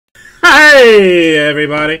Hey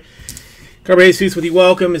everybody, Carbade Suits with you.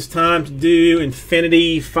 Welcome. It's time to do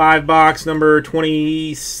Infinity 5-box number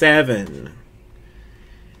 27.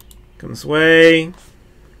 Come this way.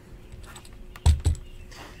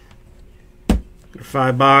 Got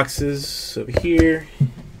 5 boxes over here.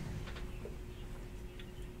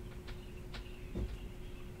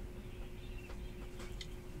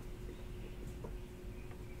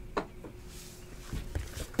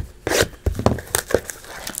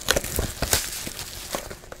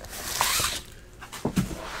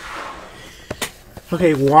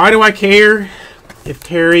 Okay, why do I care if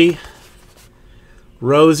Terry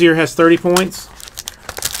Rozier has 30 points?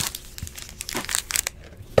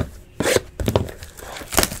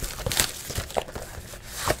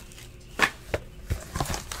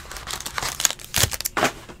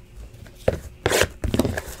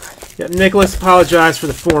 Yep, Nicholas, apologize for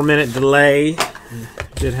the 4-minute delay.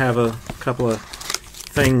 Did have a couple of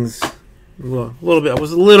things, I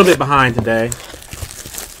was a little bit behind today.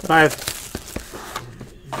 But I've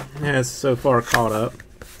has so far caught up.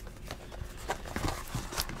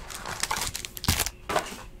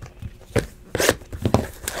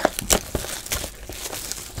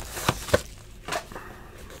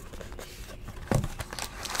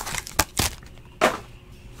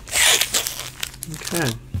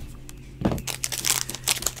 Okay.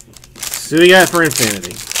 So what we got for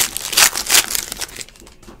Infinity?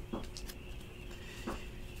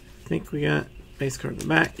 I think we got base card in the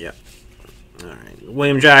back. Yep. Alright,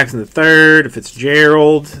 William Jackson III,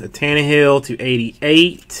 Fitzgerald, Tannehill to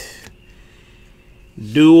 88.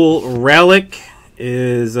 Dual Relic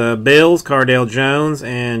is Bills, Cardale Jones,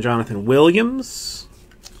 and Jonathan Williams.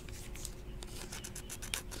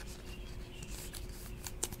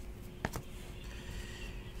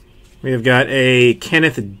 We have got a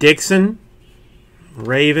Kenneth Dixon,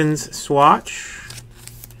 Ravens swatch.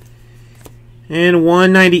 And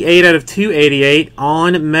 198 out of 288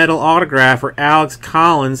 on metal autograph for Alex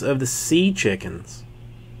Collins of the Sea Chickens.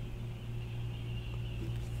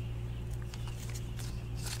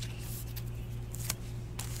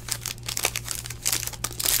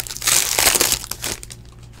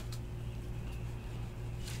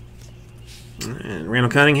 And Randall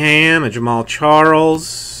Cunningham, a Jamal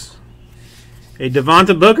Charles, a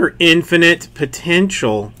Devonta Booker Infinite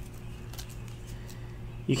Potential.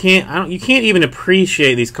 You can't even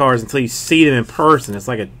appreciate these cards until you see them in person. It's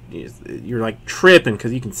like you're like tripping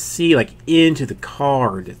because you can see like into the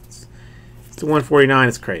card. It's the 149.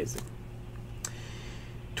 It's crazy.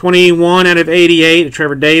 21 out of 88, a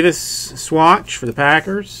Trevor Davis swatch for the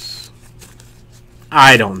Packers.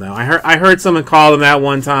 I don't know. I heard someone call them that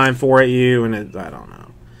one time for you, and I don't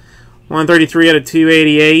know. 133 out of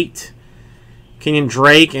 288, Kenyon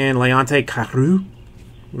Drake and Leonte Carroo,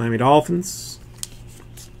 Miami Dolphins.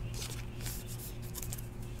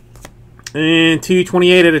 And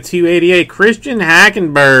 228 out of 288, Christian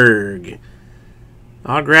Hackenberg.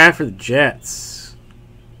 Autograph for the Jets.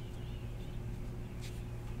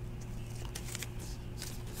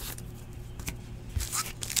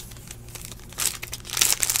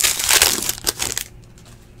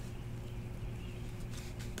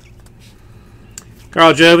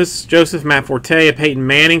 Carl Joseph, Matt Forte, a Peyton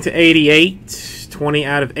Manning to 88. 20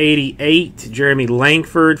 out of 88, Jeremy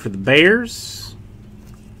Langford for the Bears.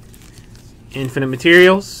 Infinite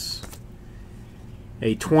Materials.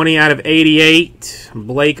 A 20 out of 88,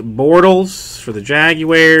 Blake Bortles for the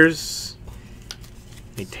Jaguars.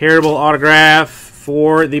 A terrible autograph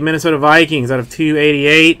for the Minnesota Vikings out of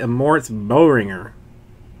 288, a Moritz Boehringer.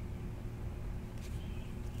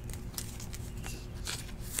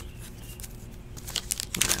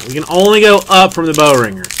 We can only go up from the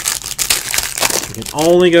Boehringer. We can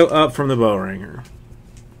only go up from the Boehringer.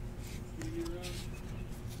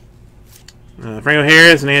 Franco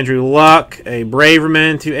Harris and Andrew Luck, a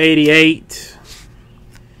Braverman to 88.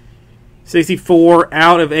 64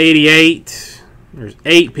 out of 88. There's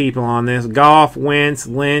 8 people on this. Goff, Wentz,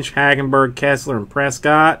 Lynch, Hagenberg, Kessler, and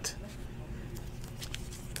Prescott.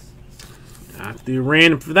 I have to do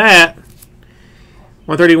random for that.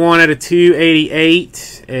 131 out of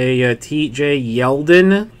 288. A T.J.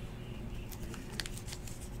 Yeldon.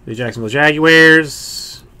 The Jacksonville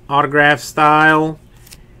Jaguars. Autograph style.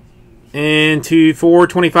 And to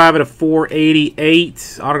 425 out of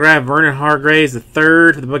 488, autograph Vernon Hargreaves III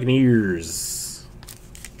for the Buccaneers.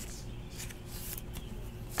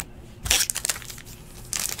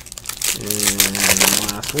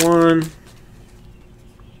 And last one.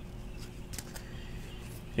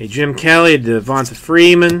 A Jim Kelly, Devonta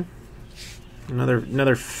Freeman.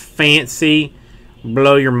 Another fancy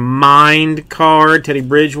blow your mind card. Teddy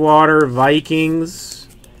Bridgewater, Vikings.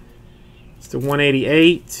 to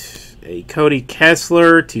 188. A Cody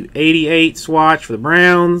Kessler to 88 swatch for the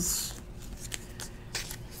Browns.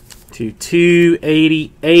 To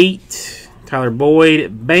 288. Tyler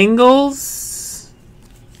Boyd, Bengals.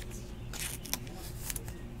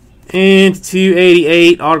 And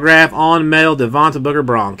 288 autograph on metal, Devonta Booker,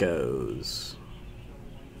 Broncos.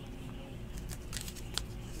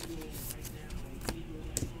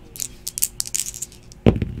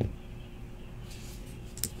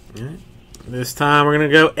 All right. This time we're going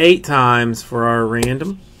to go 8 times for our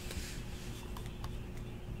random.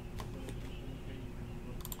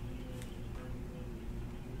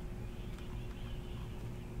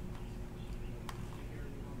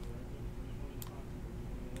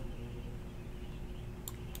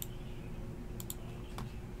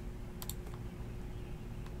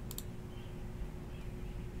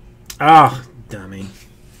 Ah, dummy.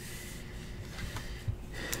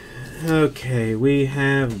 Okay, we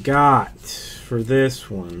have got for this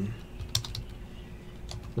one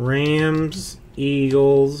Rams,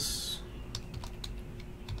 Eagles,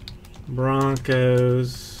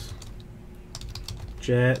 Broncos,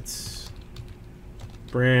 Jets,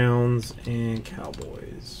 Browns, and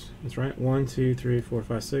Cowboys. That's right. 1, 2, 3, 4,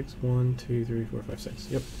 5, 6. 1, 2, 3, 4, 5, 6.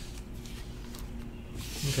 Yep.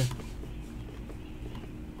 Okay.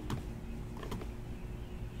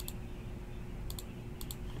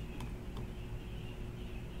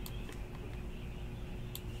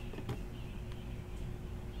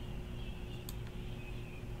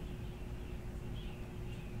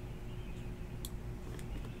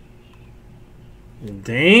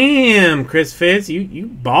 Damn, Chris Fitz, you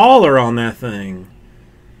baller on that thing.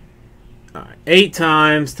 All right, 8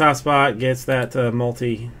 times. Top spot gets that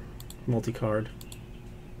multi card.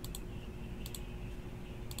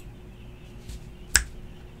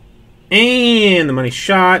 And the money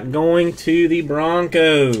shot going to the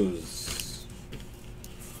Broncos.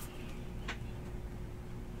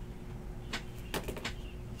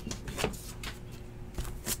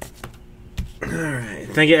 All right.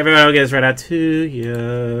 Thank you, everybody. I'll get this right out to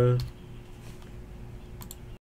you.